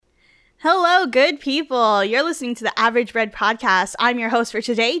Hello, good people. You're listening to the Average Bread Podcast. I'm your host for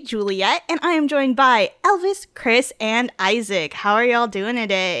today, Juliet, and I am joined by Elvis, Chris, and Isaac. How are y'all doing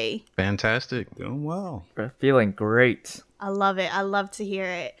today? Fantastic. Doing well. We're feeling great. I love it. I love to hear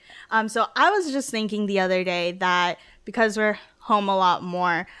it. So I was just thinking the other day that because we're home a lot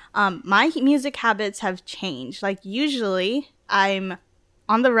more, my music habits have changed. Like usually I'm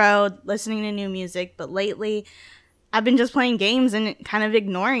on the road listening to new music, but lately I've been just playing games and kind of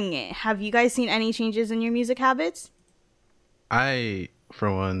ignoring it. Have you guys seen any changes in your music habits? I,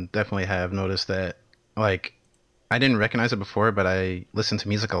 for one, definitely have noticed that, like, I didn't recognize it before, but I listen to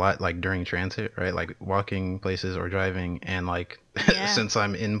music a lot, like, during transit, right? Like, walking places or driving. And, like, Yeah. since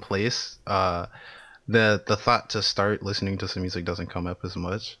I'm in place, the thought to start listening to some music doesn't come up as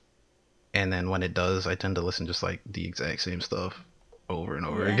much. And then when it does, I tend to listen just, like, the exact same stuff over and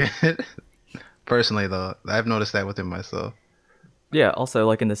over Yeah. again. Personally, though, I've noticed that within myself. Yeah, also,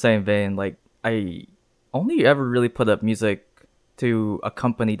 like, in the same vein, like, I only ever really put up music to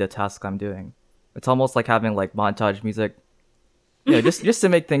accompany the task I'm doing. It's almost like having, like, montage music. Yeah, just to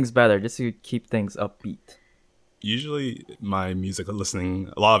make things better, just to keep things upbeat. Usually my music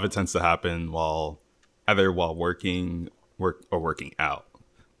listening, a lot of it tends to happen either while working out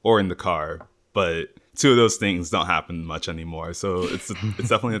or in the car. But two of those things don't happen much anymore. So it's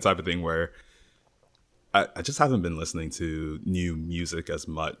definitely the type of thing where I just haven't been listening to new music as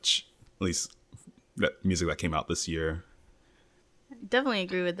much, at least that music that came out this year. Definitely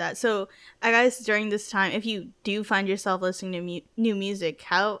agree with that. So, I guess during this time, if you do find yourself listening to new music,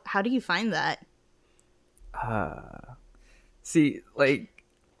 how do you find that? See, like,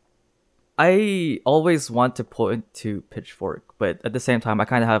 I always want to point to Pitchfork, but at the same time, I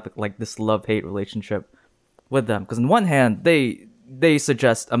kind of have, like, this love-hate relationship with them. Because on one hand, they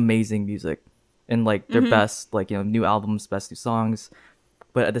suggest amazing music and, like, their best, like, you know, new albums, best new songs.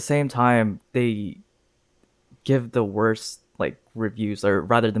 But at the same time, they give the worst, like, reviews, or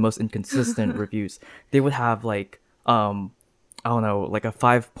rather the most inconsistent reviews. They would have, like, I don't know, like a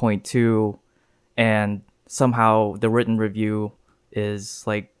 5.2, and somehow the written review is,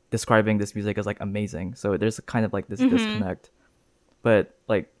 like, describing this music as, like, amazing. So there's kind of, like, this disconnect. But,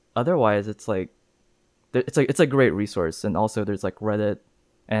 like, otherwise, it's it's a great resource. And also there's, like, Reddit.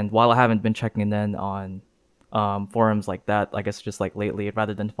 And while I haven't been checking in on forums like that, I guess just, like, lately,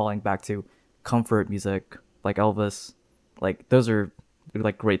 rather than falling back to comfort music like Elvis, like, those are,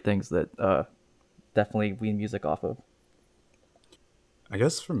 like, great things that definitely wean music off of. I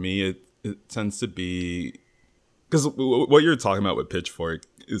guess for me, it tends to be because what you're talking about with Pitchfork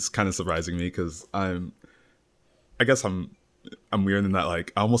is kind of surprising me because I guess I'm weird in that,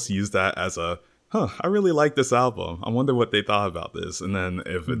 like, I almost use that as I really like this album. I wonder what they thought about this. And then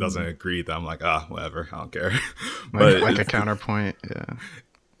if it doesn't agree, then I'm like, whatever, I don't care. But like a counterpoint,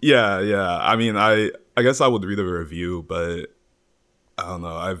 yeah. Yeah. I mean, I guess I would read a review, but I don't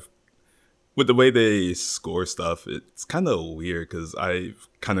know. With the way they score stuff, it's kind of weird because I've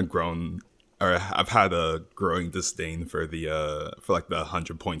kind of grown, or I've had a growing disdain for for like the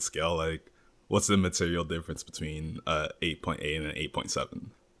 100-point scale. Like, what's the material difference between 8.8 and an 8.7?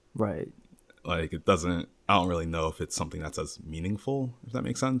 Right. Like, I don't really know if it's something that's as meaningful, if that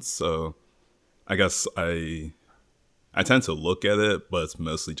makes sense. So I guess I tend to look at it, but it's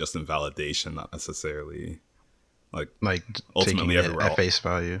mostly just in validation, not necessarily like taking ultimately it everywhere at face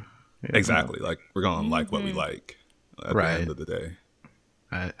value. Yeah. Exactly. Like, we're going to like what we like at the end of the day.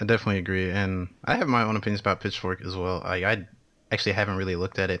 I definitely agree. And I have my own opinions about Pitchfork as well. I actually haven't really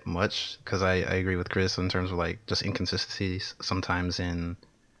looked at it much because I agree with Chris in terms of, like, just inconsistencies sometimes in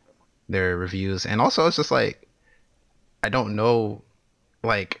their reviews. And also it's just like, I don't know,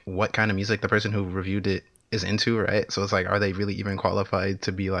 like, what kind of music the person who reviewed it is into, right? So it's like, are they really even qualified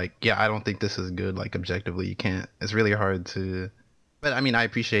to be like, yeah, I don't think this is good, like, objectively? You can't, it's really hard to, but I mean, I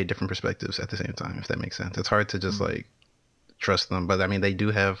appreciate different perspectives at the same time, if that makes sense. It's hard to just like trust them, but I mean, they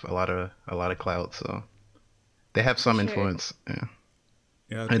do have a lot of clout, so they have some influence. Yeah.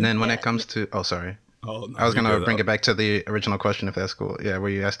 Yeah. And then when it comes to, sorry. Oh, no, I was going to good. bring it back to the original question, if that's cool. Yeah,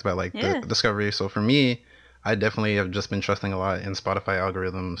 where you asked about, like, the discovery. So for me, I definitely have just been trusting a lot in Spotify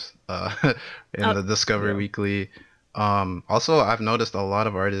algorithms, in the Discover Weekly. Also, I've noticed a lot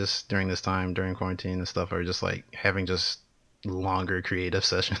of artists during this time, during quarantine and stuff, are just, like, having just longer creative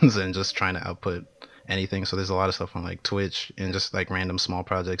sessions and just trying to output anything. So there's a lot of stuff on, like, Twitch and just, like, random small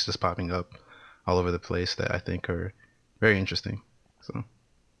projects just popping up all over the place that I think are very interesting. So...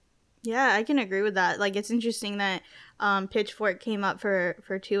 Yeah, I can agree with that. Like, it's interesting that Pitchfork came up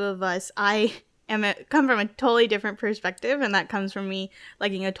for two of us. I come from a totally different perspective, and that comes from me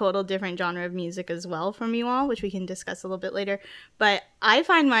liking a total different genre of music as well from you all, which we can discuss a little bit later. But I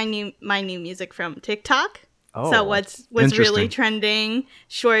find my new music from TikTok. So Oh. what's really Interesting. trending,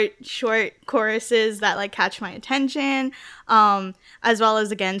 short choruses that like catch my attention, as well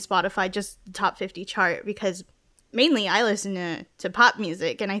as again Spotify, just the top 50 chart, because mainly I listen to pop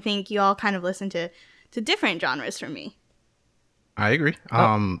music, and I think you all kind of listen to different genres from me. I agree.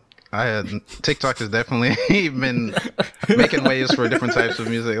 TikTok has definitely been making waves for different types of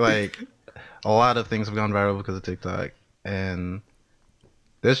music. Like a lot of things have gone viral because of TikTok, and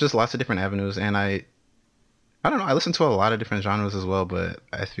there's just lots of different avenues. And I don't know. I listen to a lot of different genres as well, but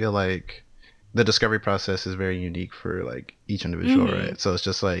I feel like the discovery process is very unique for like each individual, right? So it's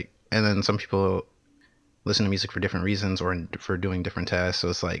just like, and then some people listen to music for different reasons or for doing different tasks. So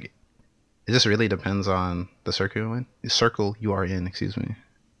it's like, it just really depends on the circle you are in. Excuse me.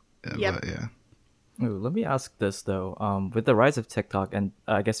 Yep. But, yeah. Ooh, let me ask this though. With the rise of TikTok, and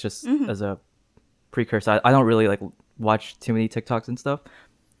I guess just as a precursor, I don't really like watch too many TikToks and stuff,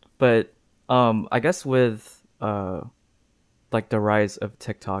 but I guess with like the rise of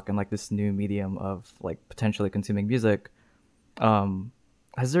TikTok and like this new medium of like potentially consuming music,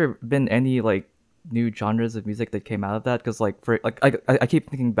 has there been any like new genres of music that came out of that? Because like for like I keep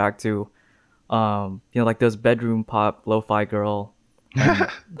thinking back to like those bedroom pop lo-fi girl, and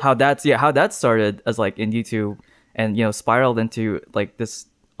how that started as like in YouTube, and spiraled into like this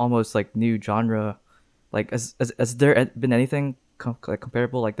almost like new genre. Like has there been anything like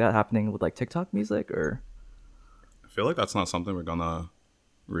comparable like that happening with like TikTok music? Or I feel like that's not something we're gonna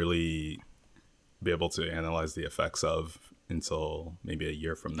really be able to analyze the effects of until maybe a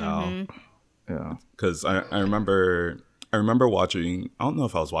year from now. yeah. Because I remember watching, I don't know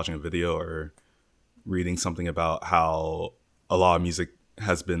if I was watching a video or reading something about how a lot of music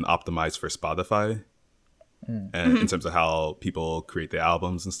has been optimized for Spotify, and in terms of how people create the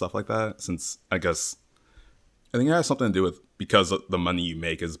albums and stuff like that. Since I think it has something to do with, because the money you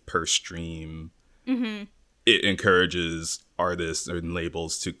make is per stream, it encourages artists and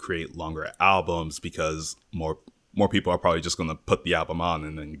labels to create longer albums, because more people are probably just going to put the album on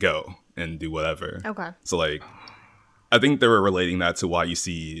and then go and do whatever. Okay. So like, I think they were relating that to why you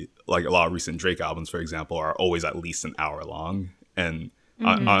see like a lot of recent Drake albums, for example, are always at least an hour long. And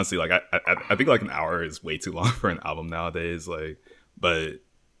honestly, like I think like an hour is way too long for an album nowadays. Like, but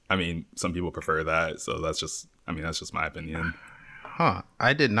I mean, some people prefer that, so that's just my opinion. Huh.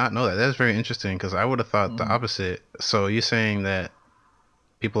 I did not know that. That's very interesting, because I would have thought the opposite. So you're saying that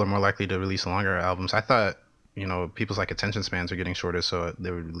people are more likely to release longer albums. I thought, people's like attention spans are getting shorter, so they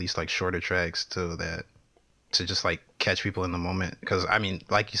would release like shorter tracks to just like catch people in the moment. Because I mean,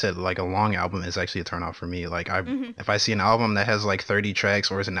 like you said, like a long album is actually a turnoff for me. Like if I see an album that has like 30 tracks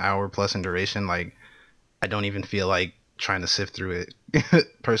or is an hour plus in duration, like I don't even feel like trying to sift through it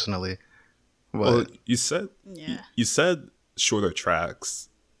personally. Well, But you said Yeah. you said shorter tracks,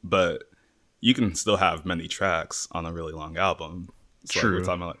 but you can still have many tracks on a really long album. So like, True. we're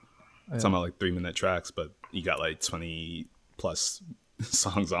talking about like 3-minute tracks, but you got like 20 plus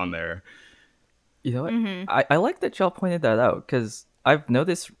songs on there. You know what? I like that y'all pointed that out, because I've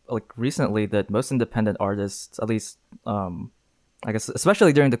noticed like recently that most independent artists, at least I guess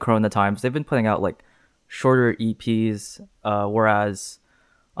especially during the Corona times, they've been putting out like shorter EPs, whereas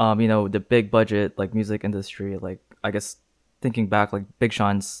the big budget like music industry, like I guess thinking back, like Big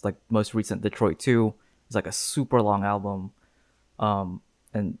Sean's like most recent Detroit 2 is like a super long album,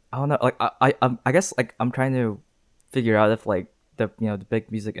 and I don't know, like I guess like I'm trying to figure out if like the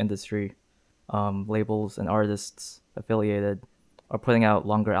big music industry labels and artists affiliated are putting out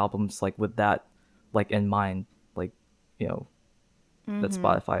longer albums like with that like in mind, like that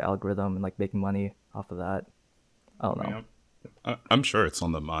Spotify algorithm, and like making money off of that. I don't know. I'm sure it's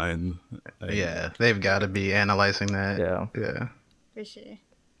on the mind. yeah, they've got to be analyzing that. Yeah. For sure.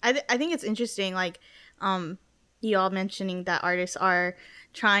 I think it's interesting, like, you all mentioning that artists are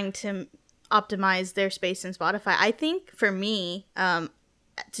trying to optimize their space in Spotify. I think for me,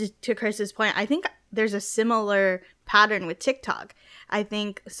 to Chris's point, I think there's a similar pattern with TikTok. I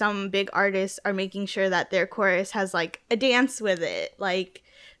think some big artists are making sure that their chorus has like a dance with it, like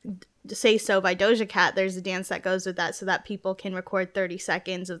Say So by Doja Cat. There's a dance that goes with that, so that people can record 30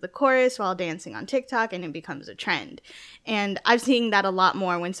 seconds of the chorus while dancing on TikTok, and it becomes a trend. And I've seen that a lot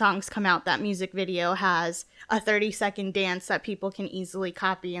more when songs come out that music video has a 30-second dance that people can easily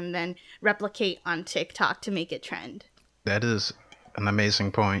copy and then replicate on TikTok to make it trend. That is an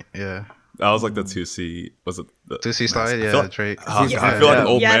amazing point. Yeah. That was like the 2C. Was it the 2C slide? I Yeah, feel like- Drake. Oh, Yeah. God, I feel like an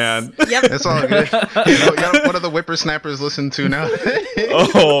old Yes. man. Yep. It's all good. What are the whippersnappers listen to now?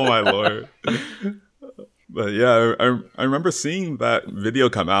 Oh my lord. But yeah, I remember seeing that video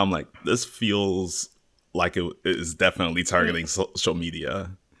come out. I'm like, this feels like it is definitely targeting social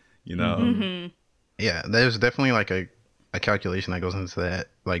media. You know? Mm-hmm. Yeah, there's definitely like a calculation that goes into that.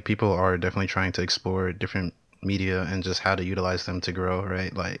 Like people are definitely trying to explore different media and just how to utilize them to grow,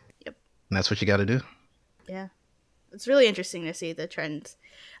 right? Like, Yep. And that's what you got to do. Yeah. It's really interesting to see the trends.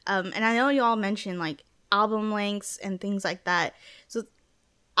 And I know you all mentioned like album lengths and things like that. So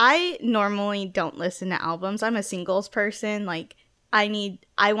I normally don't listen to albums. I'm a singles person. Like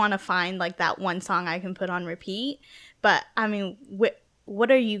I want to find like that one song I can put on repeat. But I mean, what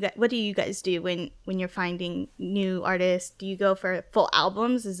do you guys do when you're finding new artists? Do you go for full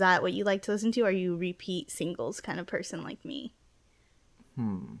albums? Is that what you like to listen to? Or are you repeat singles kind of person like me?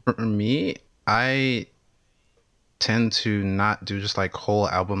 For me, I tend to not do just like whole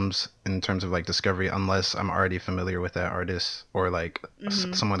albums in terms of like discovery unless I'm already familiar with that artist or like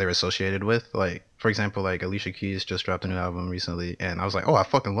someone they're associated with. Like for example, like Alicia Keys just dropped a new album recently, and I was like, oh, I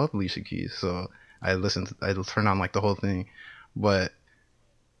fucking love Alicia Keys, so I turned on like the whole thing. But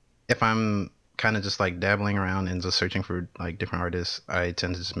if I'm kind of just like dabbling around and just searching for like different artists, I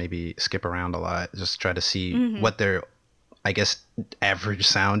tend to just maybe skip around a lot, just try to see what their, I guess, average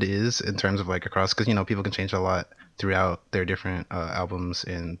sound is in terms of like across, because people can change a lot throughout their different albums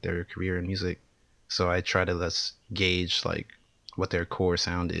and their career in music. So I try to let's gauge like what their core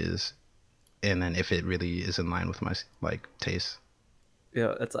sound is, and then if it really is in line with my like taste.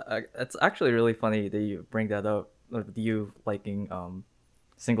 Yeah, it's actually really funny that you bring that up, with you liking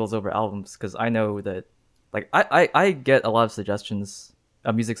singles over albums, because I know that like I get a lot of suggestions,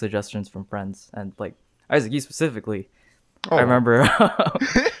 music suggestions from friends, and like Isaac, you specifically. Oh. I remember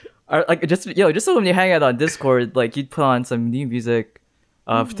like just so when you hang out on Discord, like you'd put on some new music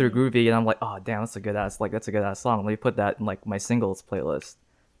through Groovy, and I'm like, oh damn, that's a good ass song. Let me put that in like my singles playlist.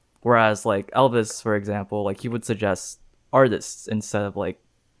 Whereas like Elvis, for example, like he would suggest artists instead of like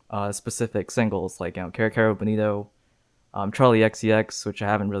specific singles, like Caro Caro Bonito, Charlie XCX, which I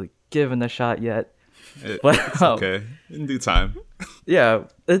haven't really given a shot yet. But It's okay, in due time. yeah,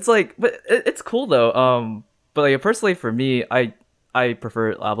 it's like, but it's cool though. But like personally for me, I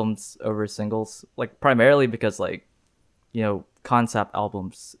prefer albums over singles, like primarily because like concept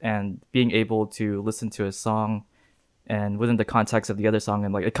albums and being able to listen to a song and within the context of the other song,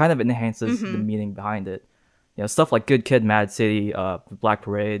 and like it kind of enhances the meaning behind it. Stuff like Good Kid, Mad City, Black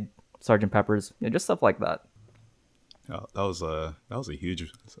Parade, Sgt. Pepper's, just stuff like that. Oh, that was a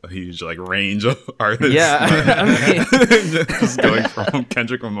huge like range of artists. Yeah, I mean, just going from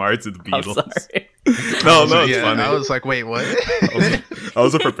Kendrick Lamar to the I'm Beatles. sorry. No, it's Yeah, funny. I was like, wait, what? I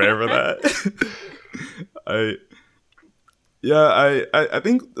wasn't prepared for that. I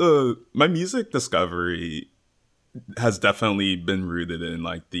think my music discovery has definitely been rooted in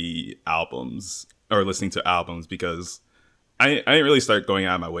like the albums or listening to albums, because I didn't really start going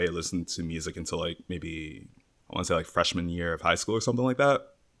out of my way to listen to music until like maybe I want to say like freshman year of high school or something like that.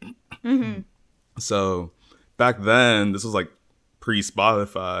 So back then, this was like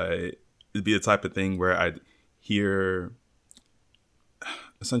pre-Spotify. It'd be the type of thing where I'd hear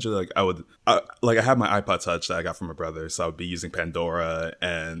essentially like I had my iPod Touch that I got from my brother, so I would be using Pandora,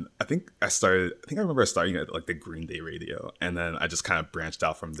 and I remember starting at like the Green Day radio, and then I just kind of branched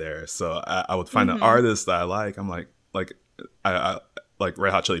out from there. So I would find an artist that I like. I'm like I like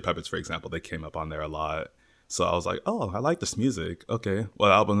Red Hot Chili Peppers, for example. They came up on there a lot. So I was like, oh, I like this music. Okay,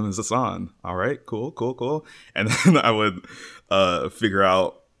 what album is this on? All right, cool. And then I would figure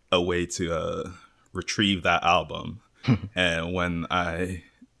out a way to retrieve that album. And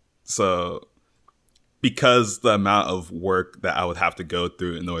because the amount of work that I would have to go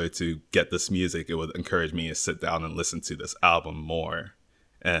through in order to get this music, it would encourage me to sit down and listen to this album more.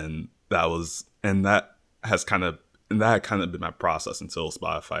 And that had kind of been my process until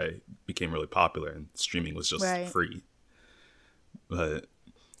Spotify became really popular and streaming was just free. But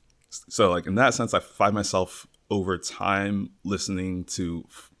so like in that sense, I find myself over time listening to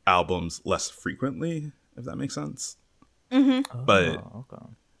albums less frequently, if that makes sense. But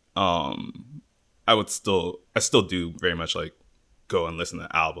I still do very much like go and listen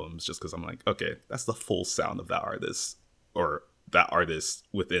to albums, just because I'm like, okay, that's the full sound of that artist or that artist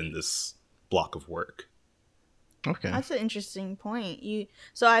within this block of work. Okay. That's an interesting point.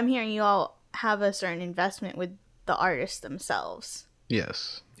 So I'm hearing you all have a certain investment with the artists themselves.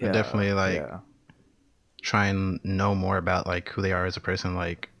 Yes. I definitely like try and know more about like who they are as a person,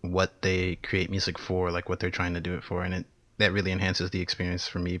 like what they create music for, like what they're trying to do it for, and that really enhances the experience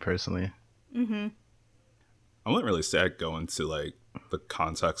for me personally. I wouldn't really say I go into like the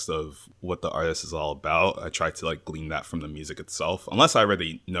context of what the artist is all about. I try to like glean that from the music itself, unless I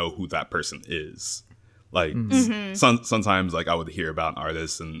already know who that person is. Like sometimes like I would hear about an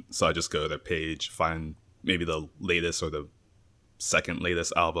artist, and so I just go to their page, find maybe the latest or the second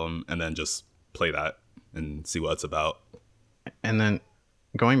latest album, and then just play that and see what it's about. And then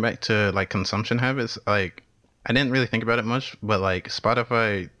going back to like consumption habits, like I didn't really think about it much, but like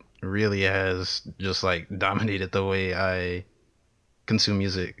Spotify really has just like dominated the way I consume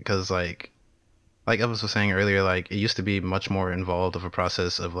music, because like Elvis was saying earlier, like it used to be much more involved of a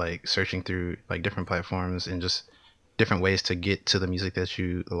process of like searching through like different platforms and just different ways to get to the music that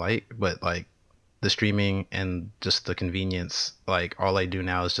you like. But like the streaming and just the convenience, like all I do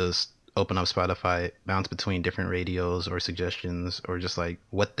now is just open up Spotify, bounce between different radios or suggestions or just like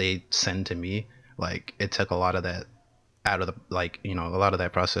what they send to me. Like it took a lot of that out of the, like, you know, a lot of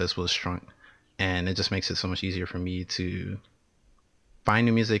that process was shrunk, and it just makes it so much easier for me to find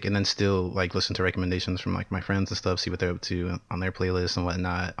new music and then still like listen to recommendations from like my friends and stuff, see what they're up to on their playlists and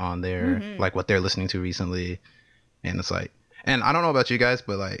whatnot, on their like what they're listening to recently. And it's like, and I don't know about you guys,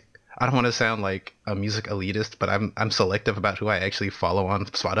 but like I don't want to sound like a music elitist, but I'm selective about who I actually follow on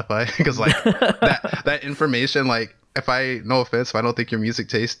Spotify, because like that information, like if I, no offense, if I don't think your music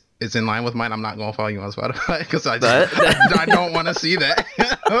taste is in line with mine, I'm not gonna follow you on Spotify, because I don't want to see that.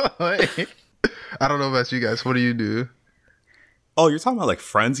 Like, I don't know about you guys. What do you do? Oh, you're talking about like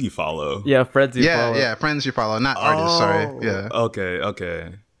friends you follow. Yeah, friends you follow. Yeah, friends you follow, not artists. Sorry. Yeah.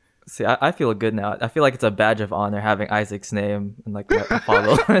 Okay. See, I feel good now. I feel like it's a badge of honor having Isaac's name and like my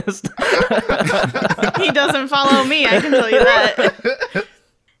follow list. He doesn't follow me, I can tell you that.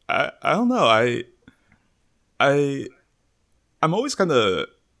 I don't know. I'm always kind of,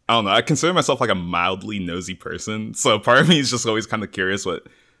 I don't know. I consider myself like a mildly nosy person, so part of me is just always kind of curious what.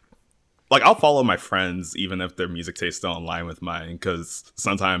 Like, I'll follow my friends even if their music tastes don't align with mine, because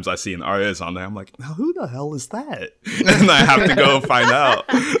sometimes I see an artist on there, I'm like, now who the hell is that? And I have to go find out.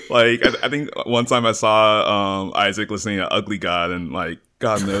 Like, I think one time I saw Isaac listening to Ugly God, and like,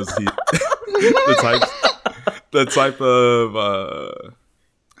 God knows the type of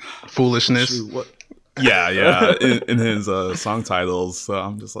foolishness. shoot, what? Yeah, in his song titles. So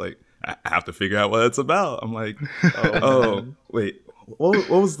I'm just like, I have to figure out what it's about. I'm like, oh wait. What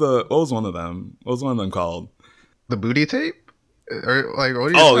was one of them? What was one of them called? The Booty Tape? Or like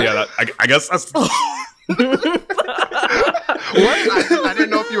what do you say? Yeah, I guess that's What? I didn't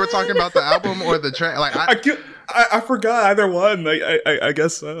know if you were talking about the album or the track. Like I forgot either one. Like I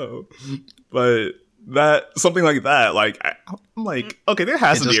guess so. But that something like that, like I'm like, okay, there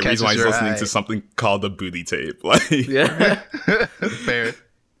has to be a reason why he's listening to something called the Booty Tape. Like Yeah. Fair.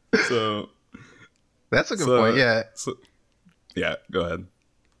 So That's a good point, yeah. Yeah, go ahead.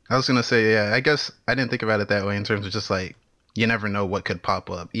 I was gonna say, yeah, I guess I didn't think about it that way in terms of just like, you never know what could pop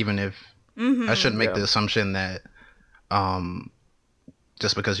up, even if I shouldn't make the assumption that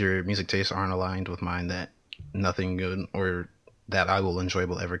just because your music tastes aren't aligned with mine, that nothing good or that I will enjoy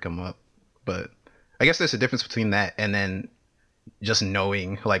will ever come up. But I guess there's a difference between that and then just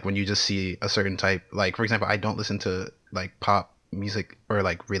knowing, like when you just see a certain type, like for example, I don't listen to like pop music or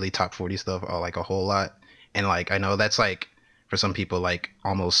like really top 40 stuff or like a whole lot, and like I know that's like for some people like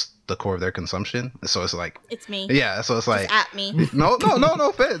almost the core of their consumption, so it's like It's me. Yeah, so it's like Just at me. no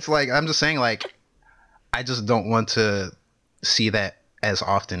offense, like I'm just saying, like I just don't want to see that as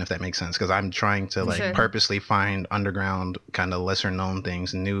often, if that makes sense, because I'm trying to like purposely find underground kind of lesser known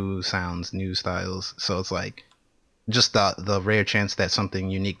things, new sounds, new styles. So it's like just the rare chance that something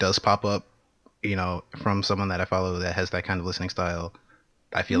unique does pop up, you know, from someone that I follow that has that kind of listening style,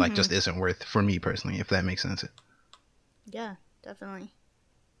 I feel like just isn't worth for me personally, if that makes sense. Yeah, definitely.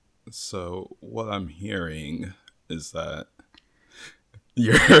 So what I'm hearing is that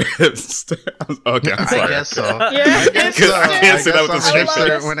you're a hipster. Okay, I'm sorry. I guess so. Yeah, I can't say that with I'm the a hipster.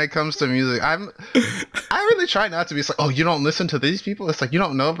 hipster when it comes to music. I really try not to be like, oh, you don't listen to these people? It's like, you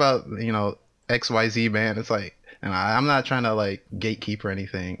don't know about, you know, XYZ band. It's like, and I'm not trying to like gatekeep or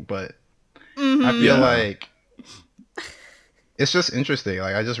anything, but I feel like it's just interesting.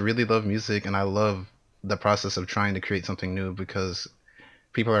 Like I just really love music, and I love the process of trying to create something new, because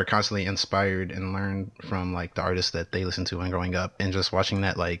people are constantly inspired and learn from like the artists that they listen to when growing up, and just watching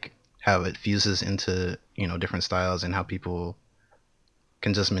that, like how it fuses into, you know, different styles and how people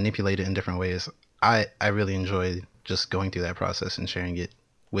can just manipulate it in different ways. I really enjoy just going through that process and sharing it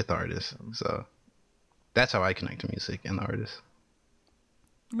with the artists. So that's how I connect to music and the artists.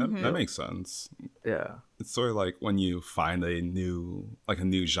 That makes sense. Yeah. It's sort of like when you find a new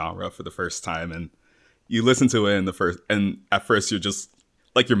genre for the first time, and you listen to it and at first you're just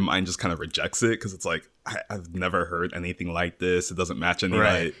like your mind just kind of rejects it because it's like I've never heard anything like this. It doesn't match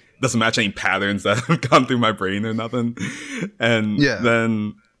any doesn't match any patterns that have gone through my brain or nothing. And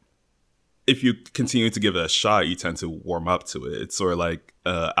then if you continue to give it a shot, you tend to warm up to it. It's sort of like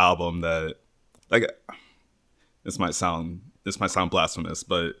an album that, like, this might sound blasphemous,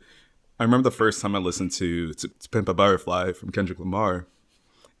 but I remember the first time I listened to Pimp a Butterfly from Kendrick Lamar.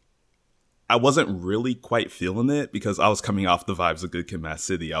 I wasn't really quite feeling it because I was coming off the vibes of Good Kid, Mad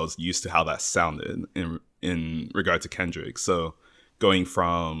City. I was used to how that sounded in regard to Kendrick. So going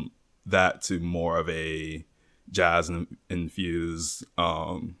from that to more of a jazz infused,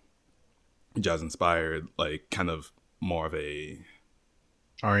 jazz inspired, like kind of more of a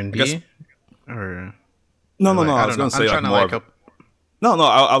R&B or no. I was gonna say like more of no.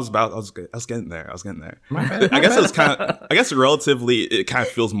 I was getting there. I guess it was kind of. I guess relatively, it kind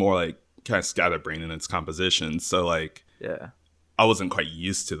of feels more like kind of scatterbrained in its composition. So like, yeah, I wasn't quite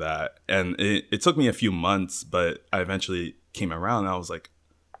used to that, and it took me a few months, but I eventually came around. And I was like,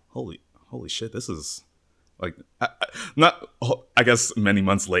 holy shit, this is like I guess many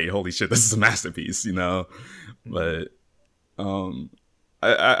months late. Holy shit, this is a masterpiece, you know. But I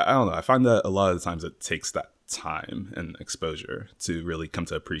don't know. I find that a lot of the times it takes that time and exposure to really come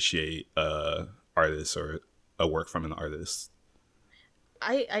to appreciate artists or a work from an artist.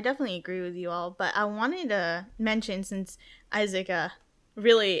 I definitely agree with you all, but I wanted to mention, since Isaac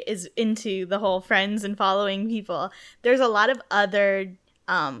really is into the whole friends and following people, there's a lot of other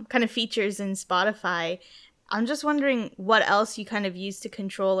kind of features in Spotify. I'm just wondering what else you kind of use to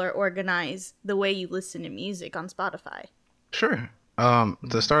control or organize the way you listen to music on Spotify. Sure.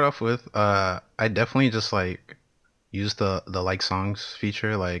 To start off with, I definitely just like use the like songs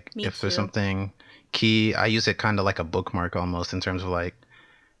feature. Like if there's something key, I use it kind of like a bookmark almost, in terms of like,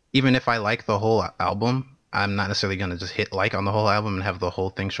 even if I like the whole album, I'm not necessarily going to just hit like on the whole album and have the whole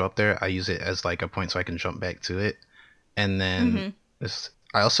thing show up there. I use it as like a point so I can jump back to it. And then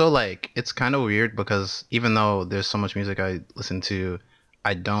I also like, it's kind of weird because even though there's so much music I listen to,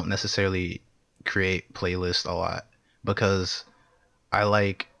 I don't necessarily create playlists a lot because I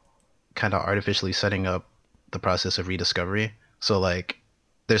like kind of artificially setting up the process of rediscovery. So like,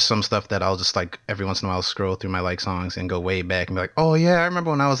 there's some stuff that I'll just like every once in a while scroll through my like songs and go way back and be like, oh yeah, I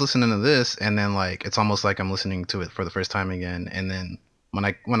remember when I was listening to this. And then like, it's almost like I'm listening to it for the first time again. And then when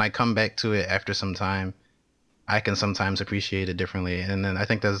I come back to it after some time, I can sometimes appreciate it differently. And then I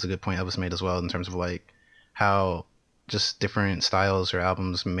think that's a good point Elvis made as well, in terms of like how just different styles or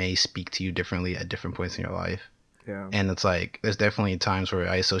albums may speak to you differently at different points in your life. Yeah. And it's like, there's definitely times where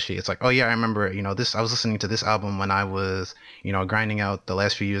I associate, it's like, oh yeah, I remember, you know, this, I was listening to this album when I was, you know, grinding out the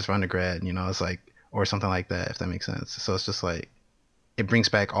last few years of undergrad, you know, it's like, or something like that, if that makes sense. So it's just like, it brings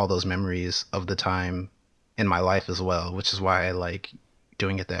back all those memories of the time in my life as well, which is why I like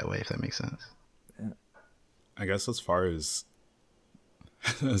doing it that way, if that makes sense. Yeah. I guess as far as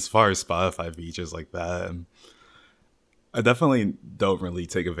Spotify features like that, I definitely don't really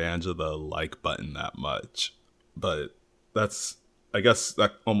take advantage of the like button that much. But I guess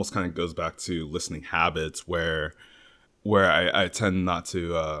that almost kind of goes back to listening habits where I tend not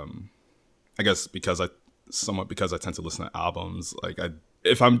to, I guess because I tend to listen to albums, like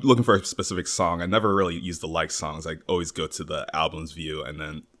if I'm looking for a specific song, I never really use the like songs. I always go to the albums view and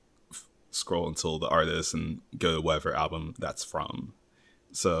then scroll until the artist and go to whatever album that's from.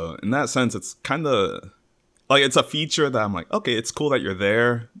 So in that sense, it's kind of like, it's a feature that I'm like, okay, it's cool that you're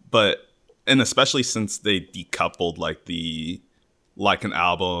there, but and especially since they decoupled like an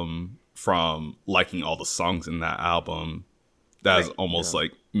album from liking all the songs in that album, that has almost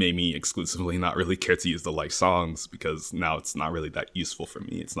like made me exclusively not really care to use the like songs, because now it's not really that useful for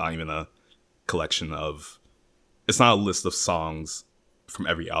me. It's not even a collection of, it's not a list of songs from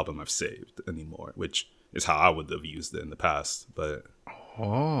every album I've saved anymore, which is how I would have used it in the past. But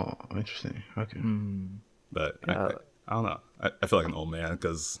oh, interesting. Okay. But I don't know. I feel like an old man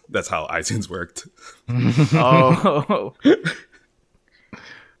because that's how iTunes worked. Oh.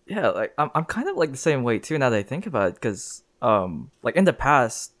 Yeah, like I'm kind of like the same way too now that I think about it, because like in the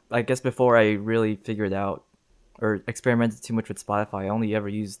past, I guess before I really figured out or experimented too much with Spotify, I only ever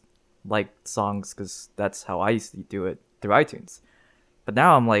used like songs because that's how I used to do it through iTunes. But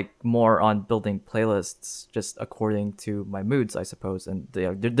now I'm like more on building playlists just according to my moods, I suppose. And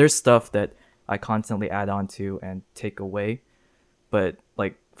there's stuff that I constantly add on to and take away. But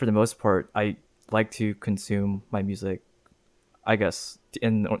like for the most part, I like to consume my music, I guess,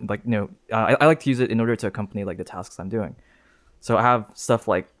 in like, you know, I like to use it in order to accompany like the tasks I'm doing. So I have stuff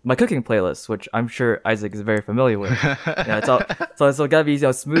like my cooking playlist, which I'm sure Isaac is very familiar with. Yeah, it's gotta be, you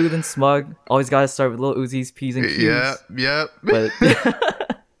know, smooth and smug. Always gotta start with Lil Uzi's P's and Q's. Yep. But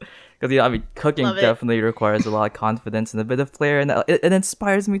Because I mean, cooking Love it. definitely requires a lot of confidence and a bit of flair, and it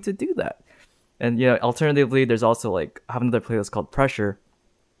inspires me to do that. And alternatively, there's also like I have another playlist called Pressure.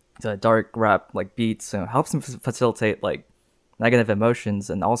 It's a dark rap like beats, and helps me facilitate like negative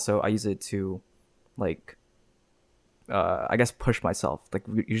emotions, and also I use it to like I guess push myself. Like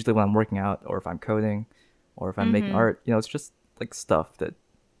usually when I'm working out, or if I'm coding, or if I'm making art, it's just like stuff that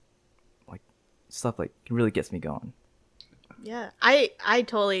really gets me going. Yeah, I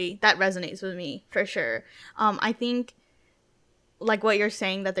totally, that resonates with me for sure. I think like what you're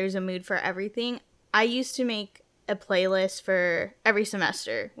saying, that there's a mood for everything. I used to make a playlist for every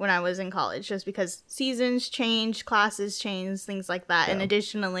semester when I was in college, just because seasons change, classes change, things like that. Yeah. And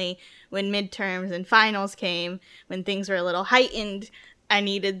additionally, when midterms and finals came, when things were a little heightened, I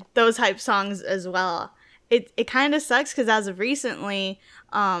needed those hype songs as well. It kind of sucks because as of recently,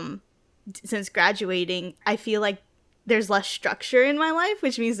 since graduating, I feel like there's less structure in my life,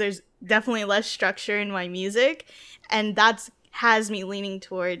 which means there's definitely less structure in my music, and that's has me leaning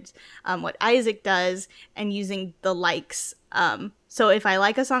towards what Isaac does and using the likes. So if I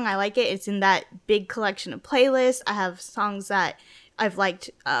like a song, I like it. It's in that big collection of playlists. I have songs that I've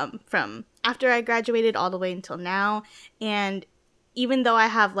liked from after I graduated all the way until now, and even though I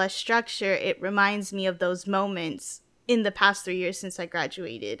have less structure, it reminds me of those moments in the past 3 years since I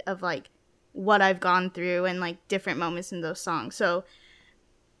graduated, of like what I've gone through and like different moments in those songs. So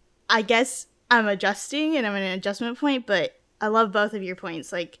I guess I'm adjusting and I'm in an adjustment point, but I love both of your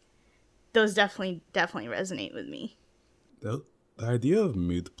points. Like those definitely resonate with me. The idea of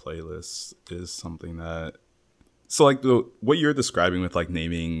mood playlists is something that, so like what you're describing with like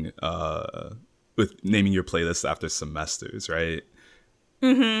naming your playlist after semesters, right?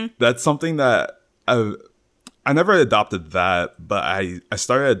 Mm-hmm. That's something that I never adopted that, but I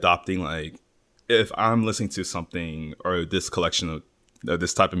started adopting, like, if I'm listening to something or this collection of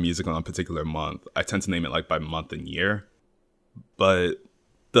this type of music on a particular month, I tend to name it like by month and year. But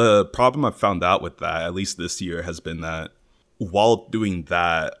the problem I've found out with that, at least this year, has been that while doing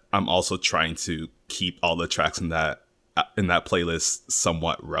that, I'm also trying to keep all the tracks in that playlist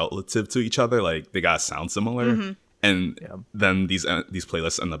somewhat relative to each other. Like they gotta sound similar. Mm-hmm. And then these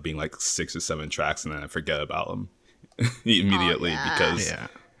playlists end up being like 6 or 7 tracks, and then I forget about them immediately because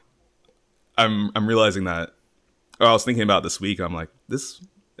I'm realizing that. Or I was thinking about this week. I'm like, this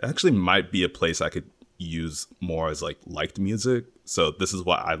actually might be a place I could use more as like liked music. So this is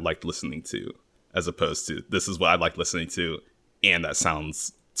what I liked listening to, as opposed to this is what I like listening to, and that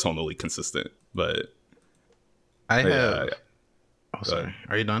sounds tonally consistent. But I have. Oh, sorry.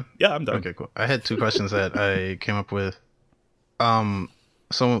 Are you done? Yeah, I'm done. Okay, cool. I had 2 questions that I came up with.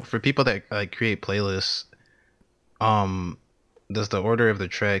 So for people that create playlists, does the order of the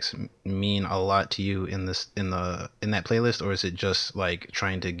tracks mean a lot to you in that playlist, or is it just like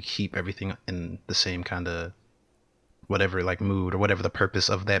trying to keep everything in the same kind of whatever like mood or whatever the purpose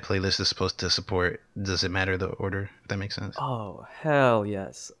of that playlist is supposed to support? Does it matter the order? If that makes sense. Oh hell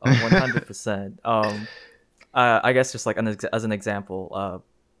yes, 100%. I guess just like as an example,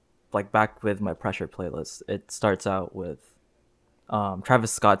 like back with my Pressure playlist, it starts out with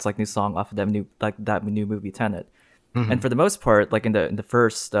Travis Scott's like new song off of that new movie Tenet, and for the most part, like in the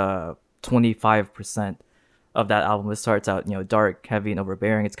first 25% of that album, it starts out dark, heavy, and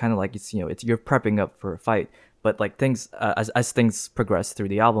overbearing. It's kind of like it's you're prepping up for a fight, but like things as things progress through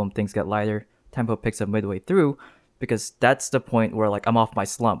the album, things get lighter. Tempo picks up midway through, because that's the point where like I'm off my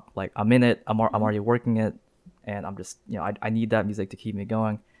slump, like I'm in it, I'm already working it. And I'm just, I need that music to keep me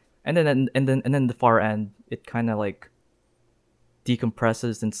going, and then the far end, it kind of like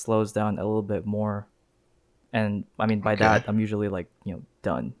decompresses and slows down a little bit more, and I mean by that I'm usually like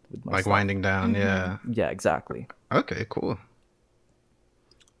done with my like stuff. winding down. Mm-hmm. Yeah, exactly. Okay, cool.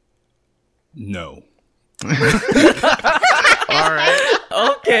 No. All right.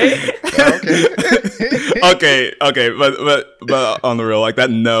 Okay. Okay, but on the real, like that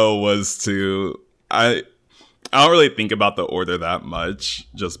no was to I don't really think about the order that much,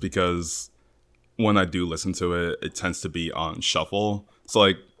 just because when I do listen to it, it tends to be on shuffle. So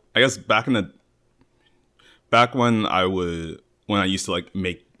like, I guess back when I used to like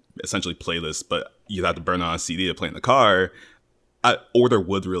make essentially playlists, but you'd have to burn on a CD to play in the car, order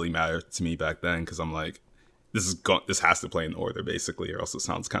would really matter to me back then, because I'm like, this has to play in order basically, or else it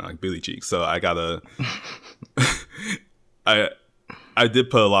sounds kind of like Billy Cheek. So I gotta, I did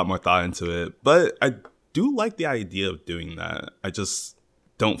put a lot more thought into it, but I do like the idea of doing that. I just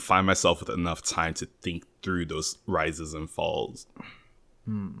don't find myself with enough time to think through those rises and falls.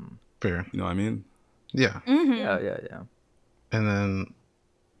 Fair. You know what I mean? Yeah. Mm-hmm. Yeah. And then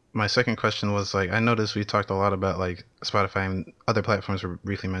my second question was like, I noticed we talked a lot about like Spotify and other platforms were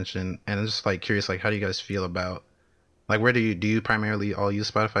briefly mentioned, and I'm just like curious, like, how do you guys feel about like where do you primarily all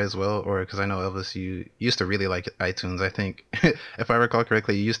use Spotify as well, or because I know Elvis, you used to really like iTunes. I think if I recall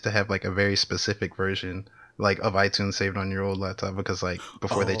correctly, you used to have like a very specific version like of iTunes saved on your old laptop because like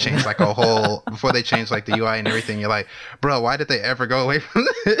before they changed like a whole before they changed like the UI and everything, you're like, bro, why did they ever go away from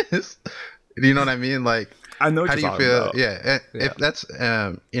this? Do you know what I mean? Like, I know what how do you're you talking feel? about. Yeah, Yeah. if that's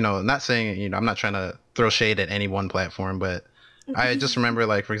not saying I'm not trying to throw shade at any one platform, but I just remember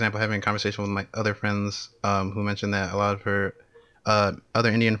like for example having a conversation with my other friends who mentioned that a lot of her other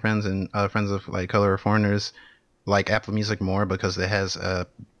Indian friends and friends of like color or foreigners like Apple Music more because it has a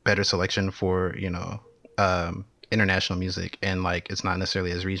better selection for international music, and like it's not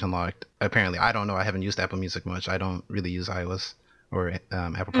necessarily as region locked. Apparently, I don't know. I haven't used Apple Music much. I don't really use iOS or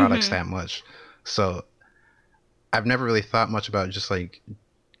Apple products that much, so I've never really thought much about just like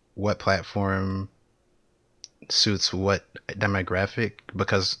what platform suits what demographic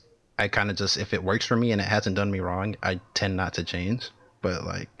because I kind of just if it works for me and it hasn't done me wrong, I tend not to change. But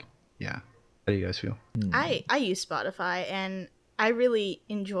like, yeah, how do you guys feel? I use Spotify and I really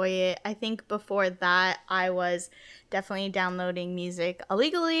enjoy it. I think before that I was definitely downloading music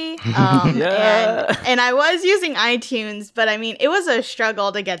illegally. Yeah. And I was using iTunes, but I mean it was a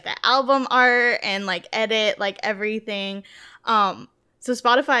struggle to get the album art and like edit like everything. So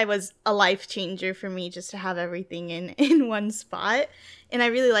Spotify was a life changer for me just to have everything in one spot. And I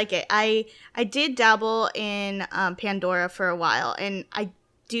really like it. I did dabble in Pandora for a while, and I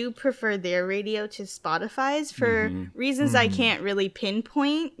do prefer their radio to Spotify's for reasons I can't really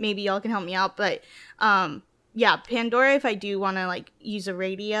pinpoint. Maybe y'all can help me out, but yeah, Pandora if I do want to like use a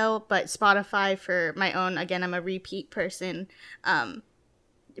radio, but Spotify for my own. Again, I'm a repeat person.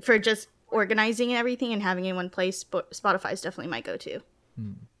 For just organizing everything and having it in one place, Spotify is definitely my go-to.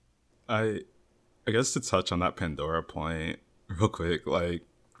 I guess to touch on that Pandora point real quick, like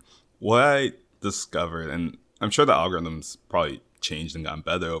what I discovered, and I'm sure the algorithms probably changed and gotten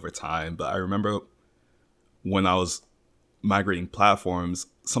better over time, but I remember when I was migrating platforms,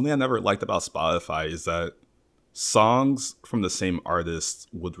 something I never liked about Spotify is that songs from the same artist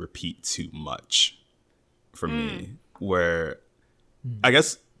would repeat too much for me, where I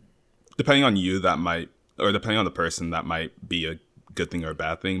guess depending on you that might, or depending on the person that might be a good thing or a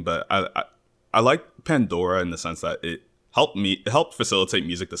bad thing, but I like Pandora in the sense that it helped facilitate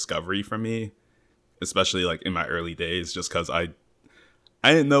music discovery for me, especially like in my early days, just because I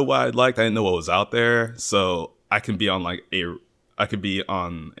didn't know what I liked, I didn't know what was out there, so I could be on like a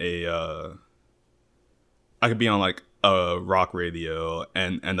rock radio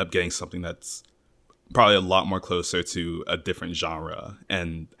and end up getting something that's probably a lot more closer to a different genre,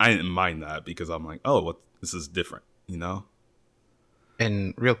 and I didn't mind that because I'm like, oh, this is different, you know.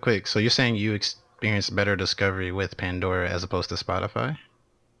 And real quick, so you're saying you experienced better discovery with Pandora as opposed to Spotify?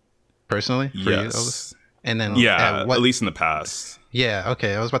 Personally? For you, Yes. Elvis? And then Yeah, at least in the past. Yeah,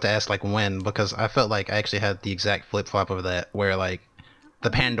 okay. I was about to ask like when, because I felt like I actually had the exact flip flop of that, where like the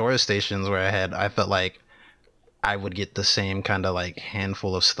Pandora stations where I felt like I would get the same kind of like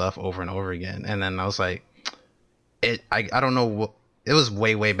handful of stuff over and over again, and then I was like, I don't know what. It was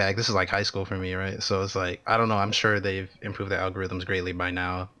way back. This is like high school for me, right? So it's like, I don't know. I'm sure they've improved the algorithms greatly by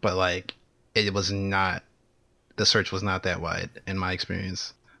now, but like it was not, the search was not that wide in my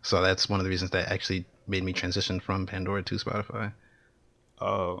experience. So that's one of the reasons that actually made me transition from Pandora to Spotify.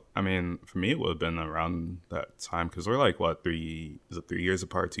 Oh, I mean, for me, it would have been around that time because we're like, what, 3 years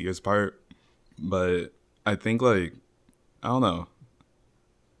apart, 2 years apart? But I think like, I don't know.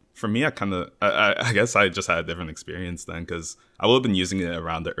 For me, I guess I just had a different experience then because I would have been using it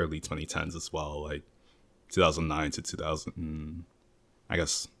around the early 2010s as well, like 2009 to 2000, I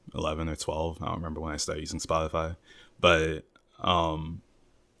guess 11 or 12. I don't remember when I started using Spotify, but I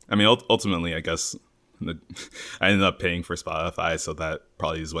mean, ultimately, I guess I ended up paying for Spotify, so that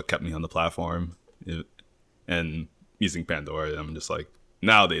probably is what kept me on the platform. And using Pandora, I'm just like,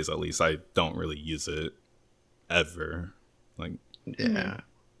 nowadays at least, I don't really use it ever. Like, Yeah.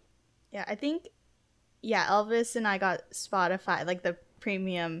 Yeah, I think, Elvis and I got Spotify, like the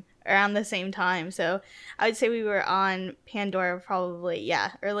premium, around the same time. So I would say we were on Pandora probably,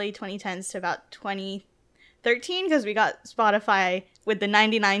 early 2010s to about 2013 because we got Spotify with the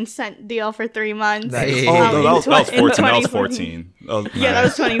 99-cent deal for 3 months. Nice. oh, no, that was 14. That was 2014. 14. Yeah, that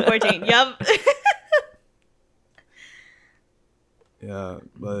was 2014. Yep. Yeah,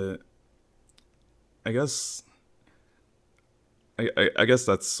 but I guess I guess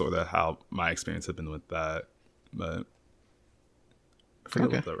that's sort of how my experience had been with that. But I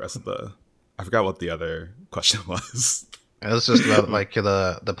forgot what the other question was. It was just about like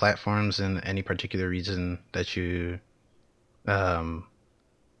the platforms in any particular region that you um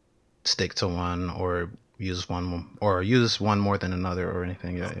stick to one or use one more than another or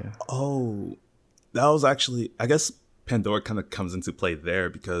anything. Yeah, yeah. Oh, that was actually, I guess Pandora kind of comes into play there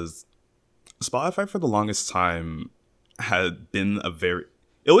because Spotify for the longest time had been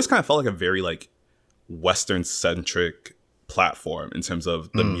it always kind of felt like a very like Western centric platform in terms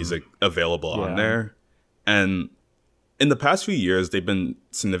of the music available on there. And in the past few years, they've been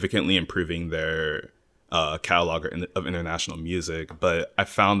significantly improving their catalog of international music. But I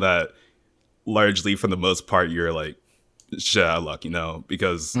found that largely for the most part, you're like, shit out of luck,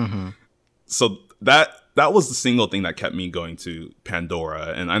 because so that was the single thing that kept me going to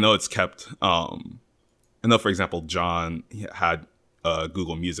Pandora. And I know it's kept, I know, for example, John had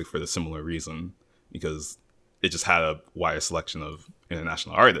Google Music for the similar reason, because it just had a wider selection of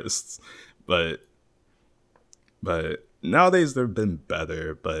international artists. But nowadays they've been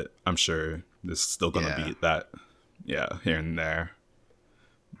better, but I'm sure there's still going to be that, here and there.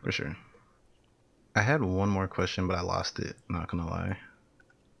 For sure. I had one more question, but I lost it. Not gonna lie.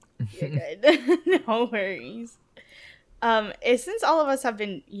 You're good. No worries. Since all of us have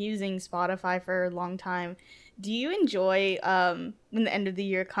been using Spotify for a long time, do you enjoy when the end of the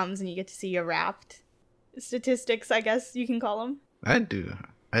year comes and you get to see your Wrapped statistics, I guess you can call them? I do.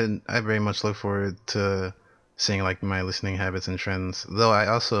 I very much look forward to seeing like my listening habits and trends. Though I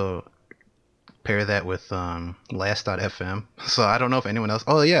also pair that with last.fm. So I don't know if anyone else.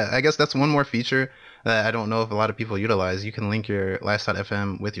 Oh yeah, I guess that's one more feature that I don't know if a lot of people utilize. You can link your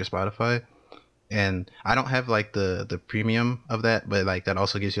last.fm with your Spotify. And I don't have like the premium of that, but like that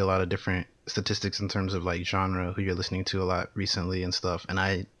also gives you a lot of different statistics in terms of like genre, who you're listening to a lot recently and stuff. And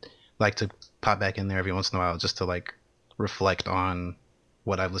I like to pop back in there every once in a while just to like reflect on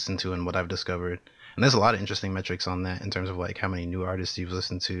what I've listened to and what I've discovered. And there's a lot of interesting metrics on that in terms of like how many new artists you've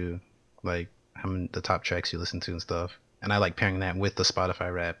listened to, like how many the top tracks you listen to and stuff. And I like pairing that with the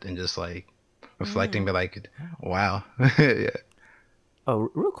Spotify Wrapped and just like reflecting, but like, wow. Yeah. Oh,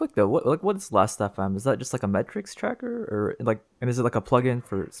 real quick though, what is Last.fm? Is that just like a metrics tracker, or like, and is it like a plugin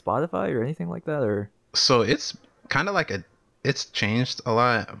for Spotify or anything like that, or? So it's kind of like it's changed a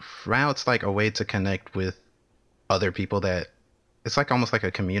lot. Now it's like a way to connect with other people that it's like almost like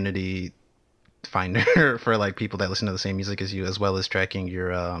a community finder for like people that listen to the same music as you, as well as tracking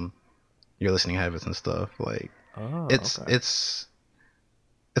your listening habits and stuff. Like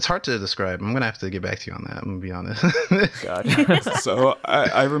it's hard to describe. I'm gonna have to get back to you on that. I'm gonna be honest. Gotcha. So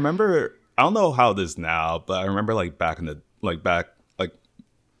I remember, I don't know how it is now, but I remember like back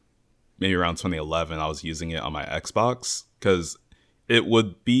maybe around 2011, I was using it on my Xbox because it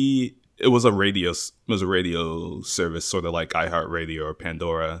was a radio service, sort of like iHeartRadio or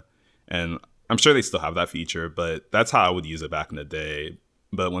Pandora, and I'm sure they still have that feature, but that's how I would use it back in the day.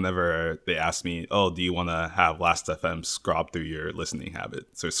 But whenever they asked me, "Oh, do you want to have Last.fm scrub through your listening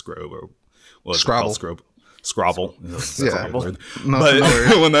habits or scrub or what is it called? Scrabble. That's Yeah. a word. No, But no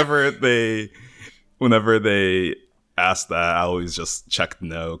worries. whenever they asked that, I always just checked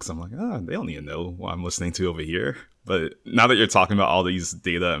no, because I'm like, they don't need to know what I'm listening to over here. But now that you're talking about all these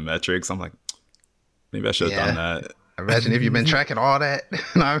data and metrics, I'm like, maybe I should have done that. Imagine if you've been tracking all that.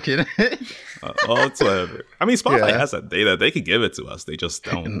 No, I'm kidding. It's whatever. I mean, Spotify has that data. They could give it to us. They just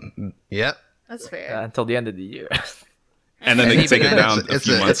don't. Yep. That's fair. Until the end of the year. And then they can take it down a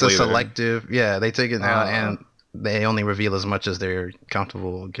few months it's a later. selective. Yeah, they take it down and they only reveal as much as they're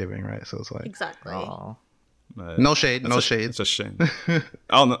comfortable giving, right? So it's like Exactly. Oh. But no shade, no it's shade. It's a shame.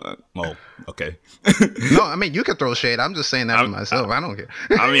 Oh no. Well, okay. No, I mean you could throw shade. I'm just saying that for myself. I don't care.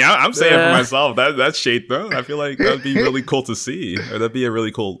 I mean, I'm saying it Yeah. for myself. That's shade thrown. I feel like that'd be really cool to see, or that'd be a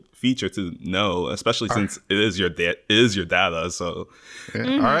really cool feature to know, especially since it is your data. So, Yeah.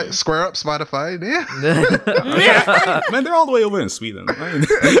 All right, square up, Spotify. Yeah. man, they're all the way over in Sweden.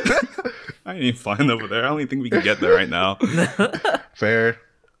 I ain't even flying over there. I don't even think we can get there right now. Fair.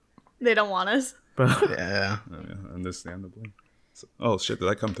 They don't want us. Yeah. Oh, yeah, understandably. So, oh shit! Did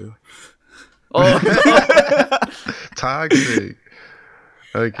I come through? Toxic.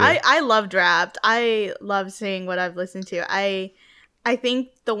 Okay. I loved Wrapped. I love seeing what I've listened to. I think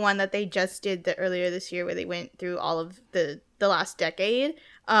the one that they just did earlier this year, where they went through all of the last decade,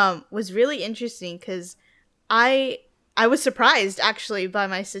 was really interesting because I was surprised actually by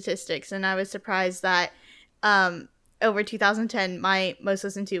my statistics, and I was surprised that over 2010 my most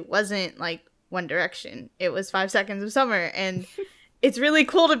listened to wasn't like One Direction. It was 5 Seconds of Summer, and it's really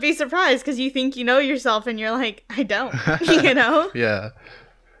cool to be surprised because you think you know yourself and you're like, I don't, you know? Yeah.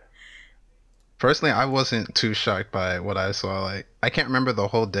 Personally, I wasn't too shocked by what I saw. Like, I can't remember the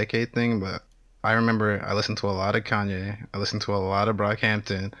whole decade thing, but I remember I listened to a lot of Kanye. I listened to a lot of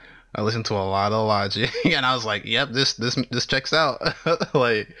Brockhampton. I listened to a lot of Logic, and I was like, "Yep, this checks out."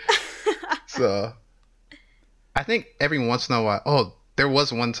 Like, so I think every once in a while. Oh, there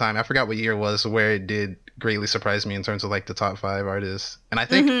was one time, I forgot what year it was, where it did greatly surprise me in terms of like the top 5 artists, and I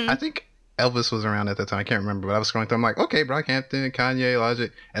think Elvis was around at that time. I can't remember, but I was scrolling through. I'm like, okay, Brockhampton, Kanye,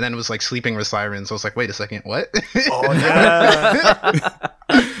 Logic, and then it was like Sleeping with Sirens. So I was like, wait a second, what? Oh yeah.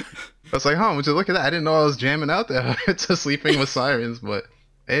 I was like, would you look at that? I didn't know I was jamming out there to Sleeping with Sirens, but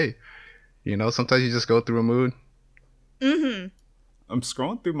hey, sometimes you just go through a mood. I'm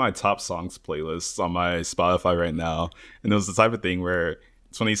scrolling through my top songs playlists on my Spotify right now, and it was the type of thing where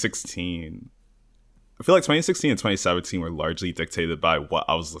 2016. I feel like 2016 and 2017 were largely dictated by what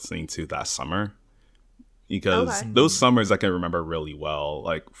I was listening to that summer. Because those summers I can remember really well.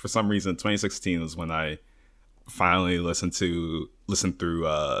 Like, for some reason, 2016 was when I finally listened through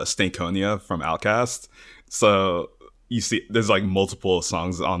Stankonia from Outkast. So you see, there's like multiple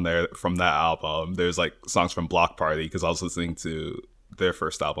songs on there from that album. There's like songs from Block Party, because I was listening to their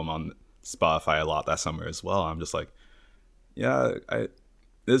first album on Spotify a lot that summer as well. I'm just like, yeah,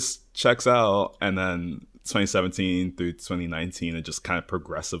 this checks out. And then 2017 through 2019, it just kind of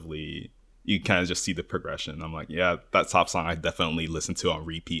progressively, you kind of just see the progression. I'm like, yeah, that top song I definitely listen to on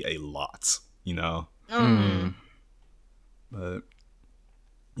repeat a lot, But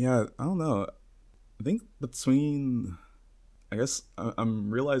yeah, I don't know. I think I guess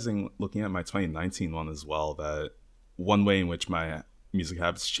I'm realizing, looking at my 2019 one as well, that one way in which my music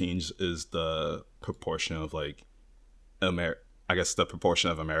habits changed is the proportion of like the proportion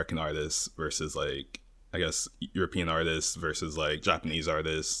of American artists versus like, I guess, European artists versus like Japanese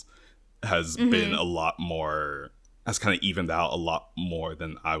artists has been a lot more, has kind of evened out a lot more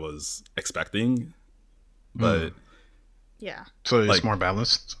than I was expecting. But yeah. So it's like, more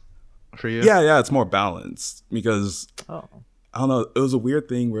balanced for you? Yeah, it's more balanced because I don't know, it was a weird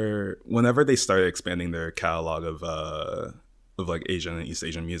thing where whenever they started expanding their catalog of like Asian and East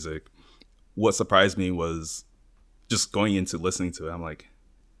Asian music, what surprised me was just going into listening to it, I'm like,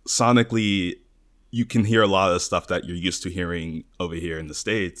 sonically, you can hear a lot of stuff that you're used to hearing over here in the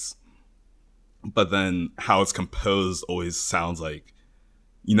States, but then how it's composed always sounds like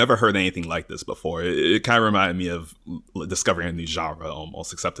you never heard anything like this before. It kind of reminded me of discovering a new genre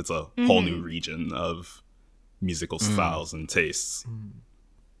almost, except it's a whole new region of musical styles and tastes.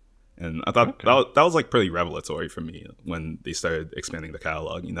 And I thought that was like pretty revelatory for me when they started expanding the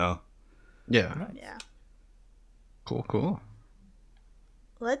catalog, Yeah. Yeah. Cool.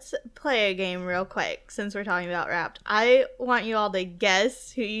 Let's play a game real quick since we're talking about Wrapped. I want you all to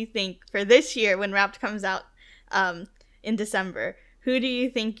guess who you think for this year when Wrapped comes out in December. Who do you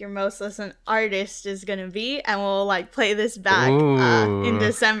think your most listened artist is going to be? And we'll like play this back in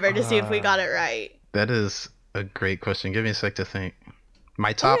December to see if we got it right. That is a great question. Give me a sec to think.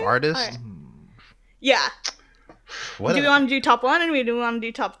 My top artist? Right. Yeah. Do we want to do top 1 and do we want to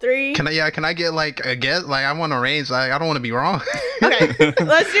do top 3? Can I get like a guess? Like, I want to range. Like, I don't want to be wrong. Okay,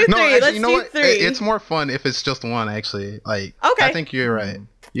 let's do 3. Let's do 3. It's more fun if it's just 1, actually. Like, okay. I think you're right.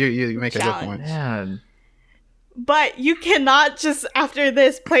 You make a good point. Man. But you cannot just after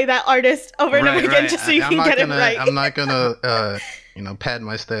this play that artist over and over again just so you can get it right. I'm not gonna pad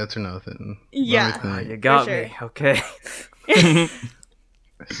my stats or nothing. Yeah. You got me. Okay.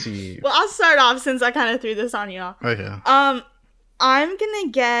 Let's see. Well, I'll start off since I kind of threw this on y'all. Okay. I'm gonna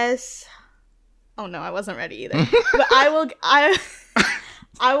guess. Oh no, I wasn't ready either. But I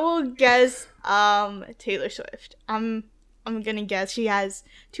will guess Taylor Swift. I'm gonna guess she has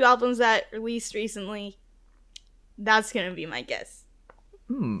 2 albums that released recently. That's gonna be my guess.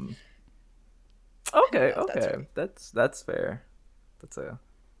 Okay. That's right. That's fair. That's a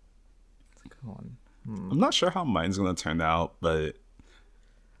good one. I'm not sure how mine's gonna turn out, but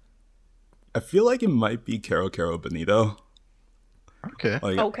I feel like it might be Caro Bonito. Okay.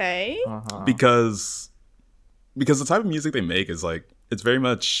 Like, Okay. because the type of music they make is like, it's very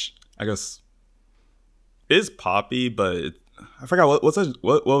much, I guess, it is poppy, but I forgot what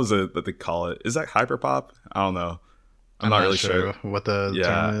was it that they call it? Is that hyperpop? I don't know. I'm not really sure what the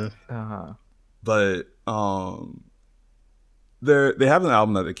term is. But they have an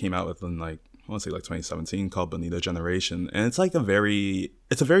album that they came out with in like, I want to say like 2017 called Bonito Generation, and it's like a very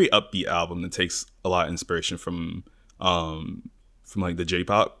upbeat album that takes a lot of inspiration from like the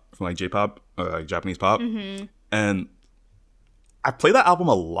J-pop, or like Japanese pop. And I play that album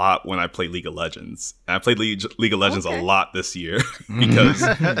a lot when I play League of Legends, and I played League of Legends a lot this year because,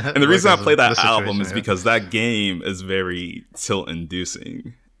 and the reason I play that album is because that game is very tilt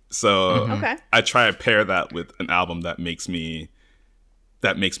inducing. So I try to pair that with an album that makes me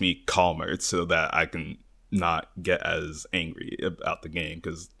that makes me calmer so that I can not get as angry about the game.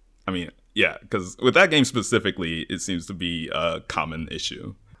 Because I mean, yeah, because with that game specifically, it seems to be a common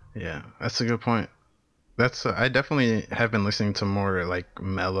issue. Yeah, that's a good point. That's I definitely have been listening to more like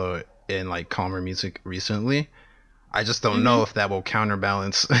mellow and like calmer music recently. I just don't know if that will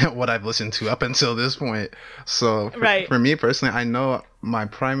counterbalance what I've listened to up until this point. So for me personally, I know I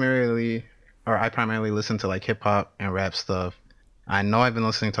primarily listen to like hip hop and rap stuff. I know I've been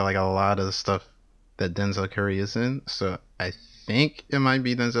listening to like a lot of stuff that Denzel Curry is in. So I think it might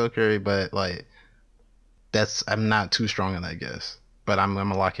be Denzel Curry, but like I'm not too strong on that guess. But I'm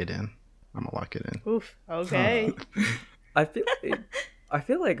gonna lock it in. Oof. Okay. I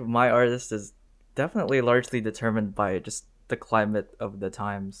feel like my artist is definitely largely determined by just the climate of the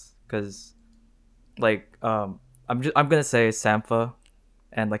times, because like I'm gonna say Sampha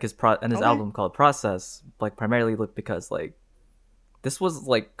and like his album called Process, like primarily because like this was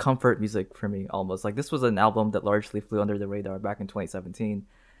like comfort music for me almost. Like this was an album that largely flew under the radar back in 2017.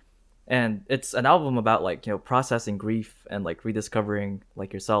 And it's an album about like, you know, processing grief and like rediscovering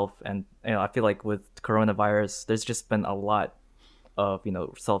like yourself. And, you know, I feel like with coronavirus, there's just been a lot of, you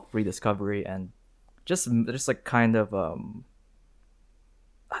know, self rediscovery and just like kind of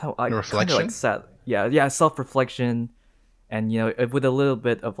reflection. Kind of like sad. Yeah, self reflection, and you know, with a little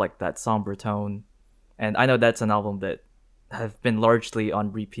bit of like that somber tone. And I know that's an album that have been largely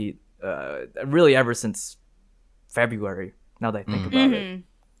on repeat, really ever since February. Now that I think about it.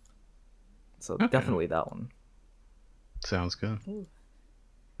 So definitely that one. Sounds good. Ooh.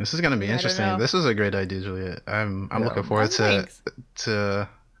 This is gonna be interesting. This is a great idea, Juliet. I'm looking forward to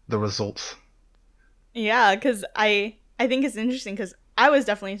the results. Yeah, because I think it's interesting because I was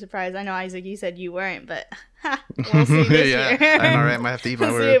definitely surprised. I know, Isaac, you said you weren't, but we'll see this year. I know, right? Might have to eat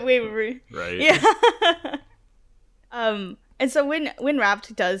my word. Right. Yeah. And so when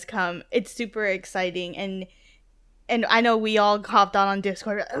Wrapped does come, it's super exciting, and I know we all hopped on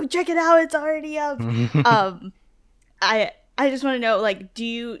Discord. Oh, check it out! It's already up. I just want to know, like, do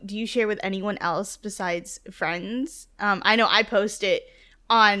you share with anyone else besides friends? I know I post it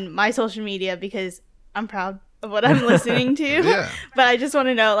on my social media because I'm proud of what I'm listening to. Yeah. But I just want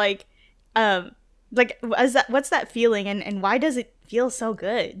to know, like what's that feeling, and why does it feel so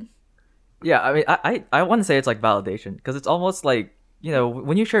good? Yeah, I mean, I want to say it's like validation, because it's almost like, you know,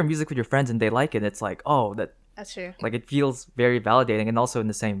 when you share music with your friends and they like it, it's like, oh, that's true. Like it feels very validating. And also in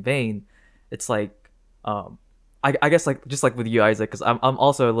the same vein, it's like, I guess like just like with you, Isaac, because I'm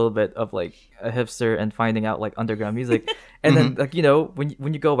also a little bit of like a hipster and finding out like underground music, and then like, you know,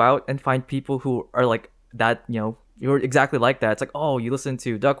 when you go out and find people who are like that, you know, you're exactly like that. It's like, oh, you listen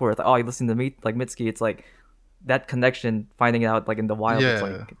to Duckworth, oh, you listen to Mitski. It's like that connection, finding out like in the wild. Yeah. It's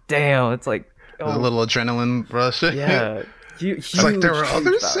like, damn, it's like a little adrenaline rush. Yeah. It's like there were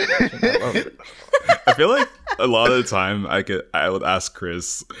others. I love it. I feel like a lot of the time I would ask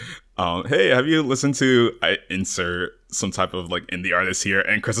Chris, hey, have you listened to, I insert some type of like indie artist here,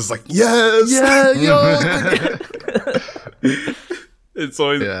 and Chris is like, yes, yeah, yo. It's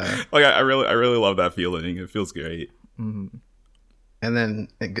always like I really love that feeling. It feels great. Mm-hmm. And then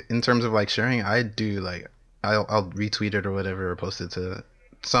in terms of like sharing, I do like I'll retweet it or whatever, or post it to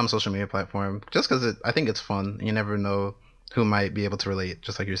some social media platform, just because I think it's fun. You never know who might be able to relate,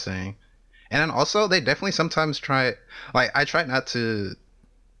 just like you're saying. And then also, they definitely sometimes try, like, I try not to,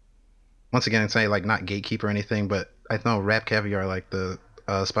 once again, say, like, not gatekeep or anything, but I know Rap Caviar, like, the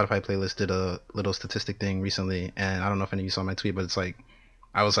Spotify playlist did a little statistic thing recently, and I don't know if any of you saw my tweet, but it's like,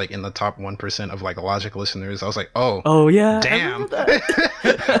 I was, like, in the top 1% of, like, Logic listeners. I was like, oh yeah, damn.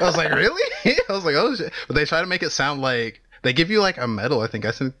 I was like, really? I was like, oh, shit. But they try to make it sound like, they give you like a medal. I think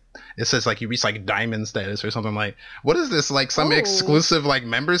it says like you reach like diamond status or something. Like, what is this, like some exclusive like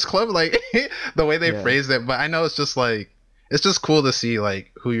members club? Like the way they phrased it. But I know it's just like, it's just cool to see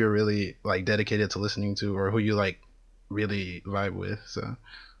like who you're really like dedicated to listening to, or who you like really vibe with. So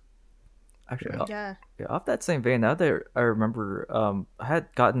actually, off that same vein, now that I remember, I had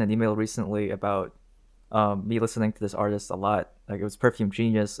gotten an email recently about me listening to this artist a lot. Like it was Perfume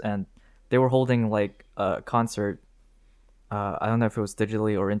Genius, and they were holding like a concert. I don't know if it was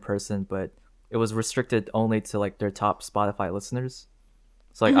digitally or in person, but it was restricted only to like their top Spotify listeners.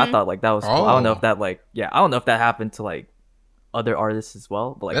 So like I thought like that was cool. I don't know if that like I don't know if that happened to like other artists as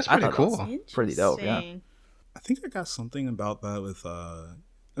well, but like that's pretty cool. That was pretty dope. Yeah. I think I got something about that with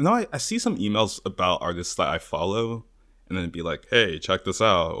no, I see some emails about artists that I follow, and then it'd be like, hey, check this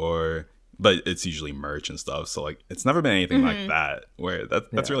out, but it's usually merch and stuff. So like it's never been anything like that, where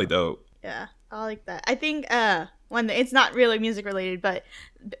that's really dope. Yeah, I like that. I think it's not really music related, but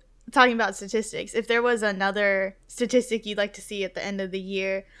talking about statistics, if there was another statistic you'd like to see at the end of the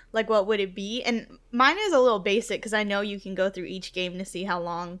year, like what would it be? And mine is a little basic because I know you can go through each game to see how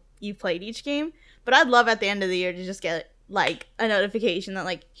long you played each game. But I'd love at the end of the year to just get like a notification that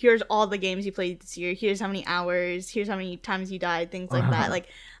like, here's all the games you played this year, here's how many hours, here's how many times you died, things like that. Like,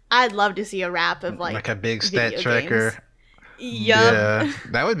 I'd love to see a wrap of like a big stat tracker. Yep. Yeah,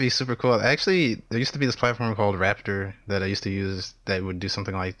 that would be super cool. Actually, there used to be this platform called Raptor that I used to use that would do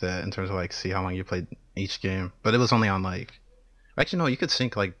something like that in terms of like see how long you played each game. But it was only on like, actually no, you could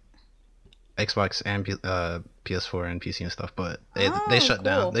sync like Xbox and PS4 and PC and stuff, but they shut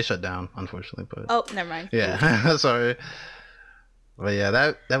down. They shut down, unfortunately. But oh, never mind. Yeah, sorry. But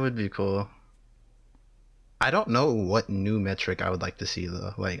yeah, that would be cool. I don't know what new metric I would like to see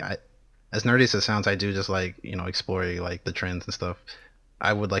though. Like as nerdy as it sounds, I do just like, you know, exploring like the trends and stuff.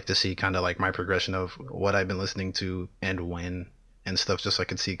 I would like to see kind of like my progression of what I've been listening to and when and stuff, just so I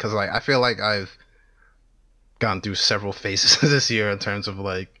could see. Because like I feel like I've gone through several phases this year in terms of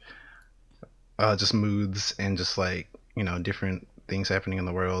like just moods and just like, you know, different things happening in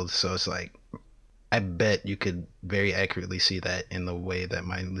the world. So it's like I bet you could very accurately see that in the way that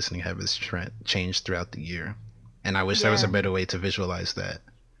my listening habits changed throughout the year. And I wish there was a better way to visualize that.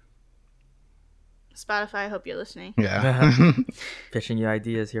 Spotify, I hope you're listening. Yeah. Pitching you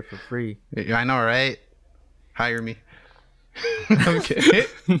ideas here for free. Yeah, I know, right? Hire me. Okay.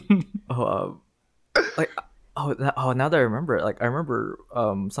 Now that I remember, like I remember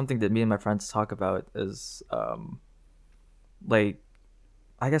something that me and my friends talk about is like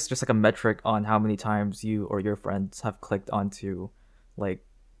I guess just like a metric on how many times you or your friends have clicked onto like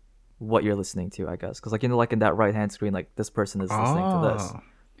what you're listening to, I guess, because like, you know, like in that right hand screen, like this person is listening to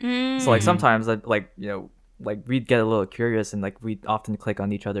this. So like sometimes I like, you know, like we'd get a little curious and like we'd often click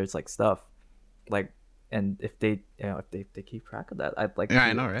on each other's like stuff, like, and if they, you know, if they keep track of that, I'd like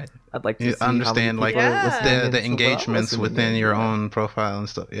I know, right? I'd like to you see understand how many like people are listening the engagements within your own profile and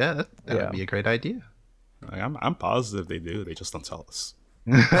stuff. Yeah, that Yeah. would be a great idea. Like, I'm positive they do. They just don't tell us.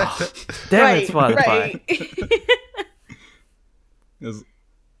 Damn it, Spotify.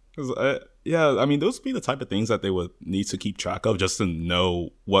 Yeah, I mean, those would be the type of things that they would need to keep track of just to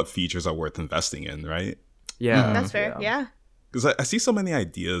know what features are worth investing in, right? Yeah, That's fair. Yeah. Because I see so many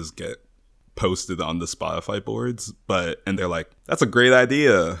ideas get posted on the Spotify boards, and they're like, that's a great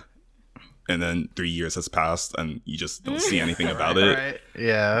idea. And then 3 years has passed and you just don't see anything about it. Right.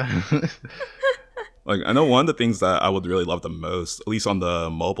 Yeah. Like, I know one of the things that I would really love the most, at least on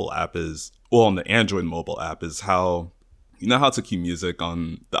the mobile app on the Android mobile app, is how, you know how to queue music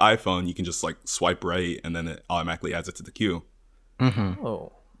on the iPhone, you can just like swipe right and then it automatically adds it to the queue. Mm-hmm.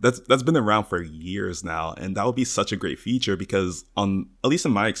 Oh. That's been around for years now, and that would be such a great feature because at least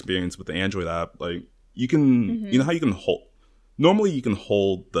in my experience with the Android app, like you can, you know how you can normally you can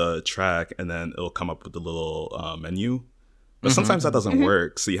hold the track and then it'll come up with the little menu. But sometimes that doesn't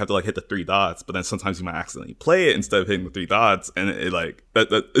work, so you have to like hit the 3 dots. But then sometimes you might accidentally play it instead of hitting the 3 dots, and it like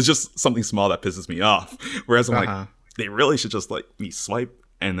that it's just something small that pisses me off. Whereas I'm like, they really should just like me swipe,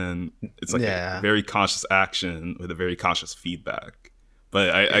 and then it's like a very conscious action with a very conscious feedback. But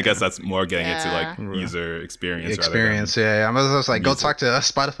I guess that's more getting into like user experience. Yeah. I was just like, go talk to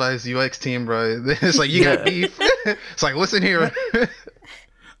Spotify's UX team, bro. It's like you got beef. It's like, listen here.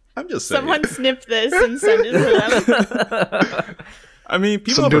 I'm just saying. Someone snip this and send it to them. I mean,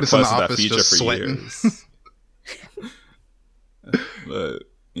 people have requested that feature for years. But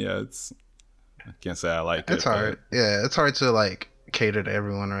yeah, I can't say I like it. It's hard. Yeah, it's hard to like cater to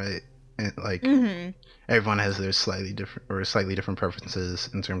everyone, right? And like everyone has their slightly different preferences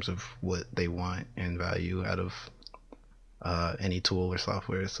in terms of what they want and value out of any tool or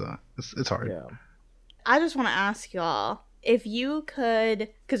software. So it's hard. Yeah. I just want to ask y'all, if you could,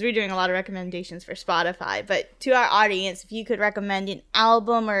 because we're doing a lot of recommendations for Spotify, but to our audience, if you could recommend an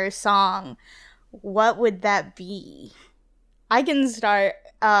album or a song, what would that be? I can start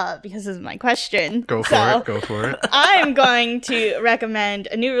because this is my question. Go for it. I'm going to recommend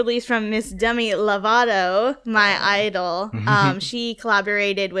a new release from Miss Demi Lovato, my idol. She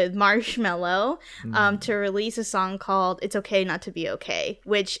collaborated with Marshmello to release a song called It's Okay Not to Be Okay,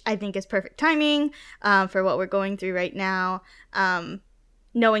 which I think is perfect timing for what we're going through right now.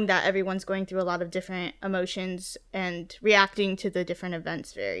 Knowing that everyone's going through a lot of different emotions and reacting to the different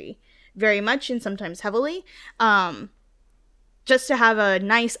events very, very much and sometimes heavily. Just to have a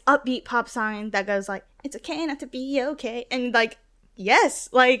nice upbeat pop song that goes like, it's okay not to be okay. And like, yes,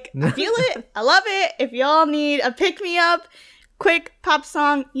 like I feel it. I love it. If y'all need a pick me up, quick pop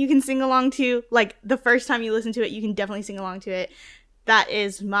song you can sing along to, like the first time you listen to it, you can definitely sing along to it. That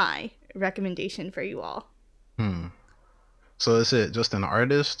is my recommendation for you all. So is it just an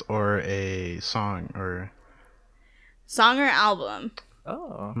artist or a song or? Song or album?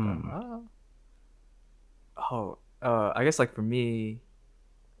 Oh. I guess like for me,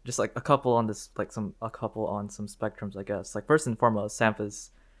 just like a couple on this, like a couple on some spectrums, I guess. Like first and foremost, Sampha's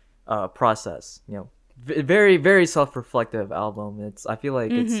Process. You know, very very self-reflective album. I feel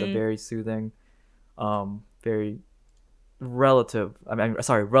like it's a very soothing, very relevant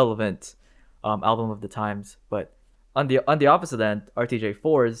album of the times. But on the opposite end,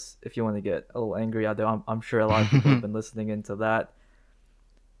 RTJ4's, if you want to get a little angry out there, I'm sure a lot of people have been listening into that.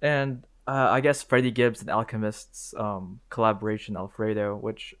 And I guess Freddie Gibbs and Alchemist's collaboration Alfredo,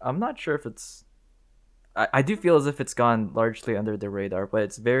 which I'm not sure if it's. I do feel as if it's gone largely under the radar, but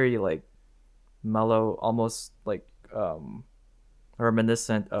it's very like mellow, almost like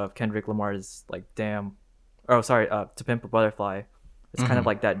reminiscent of Kendrick Lamar's like "Damn," To Pimp a Butterfly. It's kind of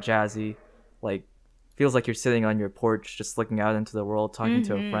like that jazzy, like feels like you're sitting on your porch, just looking out into the world, talking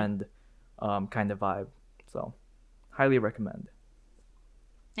to a friend, kind of vibe. So, highly recommend.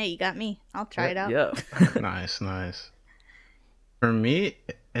 Hey, you got me. I'll try it out. Yeah. Nice. For me,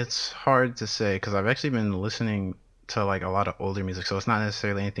 it's hard to say because I've actually been listening to like a lot of older music, so it's not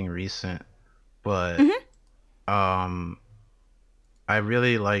necessarily anything recent. But I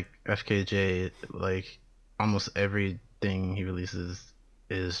really like FKJ. Like almost everything he releases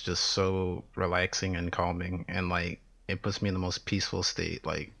is just so relaxing and calming, and like it puts me in the most peaceful state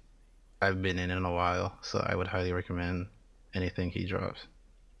like I've been in a while. So I would highly recommend anything he drops.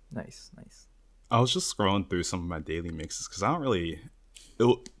 Nice. I was just scrolling through some of my daily mixes because I don't really.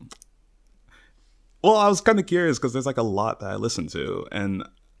 I was kind of curious because there's like a lot that I listen to, and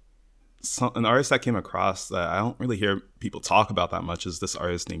an artist that came across that I don't really hear people talk about that much is this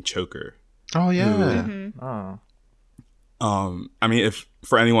artist named Choker. Oh yeah. Oh. I mean, if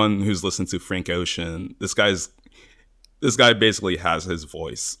for anyone who's listened to Frank Ocean, this guy basically has his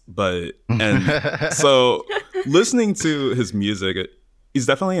voice, and so listening to his music, he's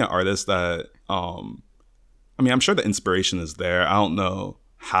definitely an artist that, I mean, I'm sure the inspiration is there. I don't know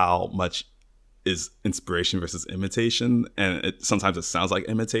how much is inspiration versus imitation, and sometimes it sounds like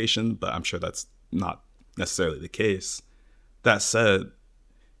imitation, but I'm sure that's not necessarily the case. That said,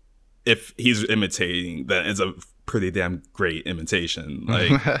 if he's imitating, then it's a pretty damn great imitation,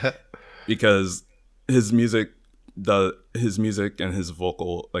 like because his music and his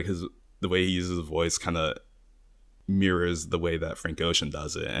vocal, like the way he uses his voice, kind of mirrors the way that Frank Ocean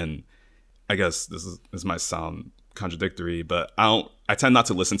does it. And I guess this might sound contradictory, but I tend not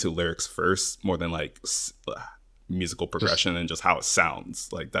to listen to lyrics first more than like musical progression and just how it sounds.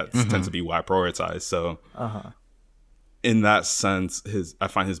 Like that tends to be what I prioritize. So in that sense, I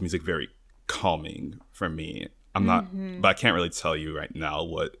find his music very calming for me. I'm not, but I can't really tell you right now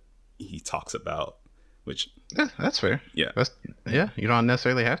what he talks about, which yeah, that's fair. Yeah. You don't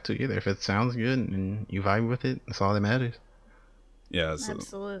necessarily have to either. If it sounds good and you vibe with it, that's all that matters. Yeah, so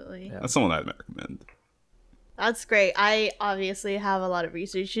Absolutely. that's someone I'd recommend. That's great. I obviously have a lot of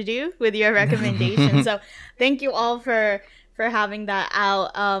research to do with your recommendation. So thank you all for having that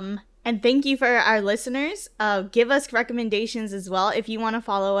out. And thank you for our listeners. Give us recommendations as well. If you want to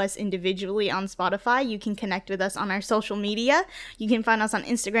follow us individually on Spotify, you can connect with us on our social media. You can find us on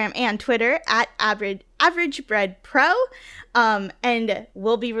Instagram and Twitter at Average Bread Pro. And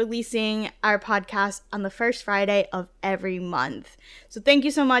we'll be releasing our podcast on the first Friday of every month. So thank you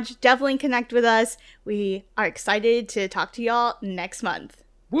so much. Definitely connect with us. We are excited to talk to y'all next month.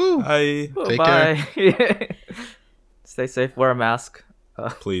 Woo! Hi. Take Bye. Stay safe. Wear a mask.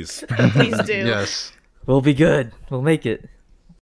 Please. Please do. Yes. We'll be good. We'll make it.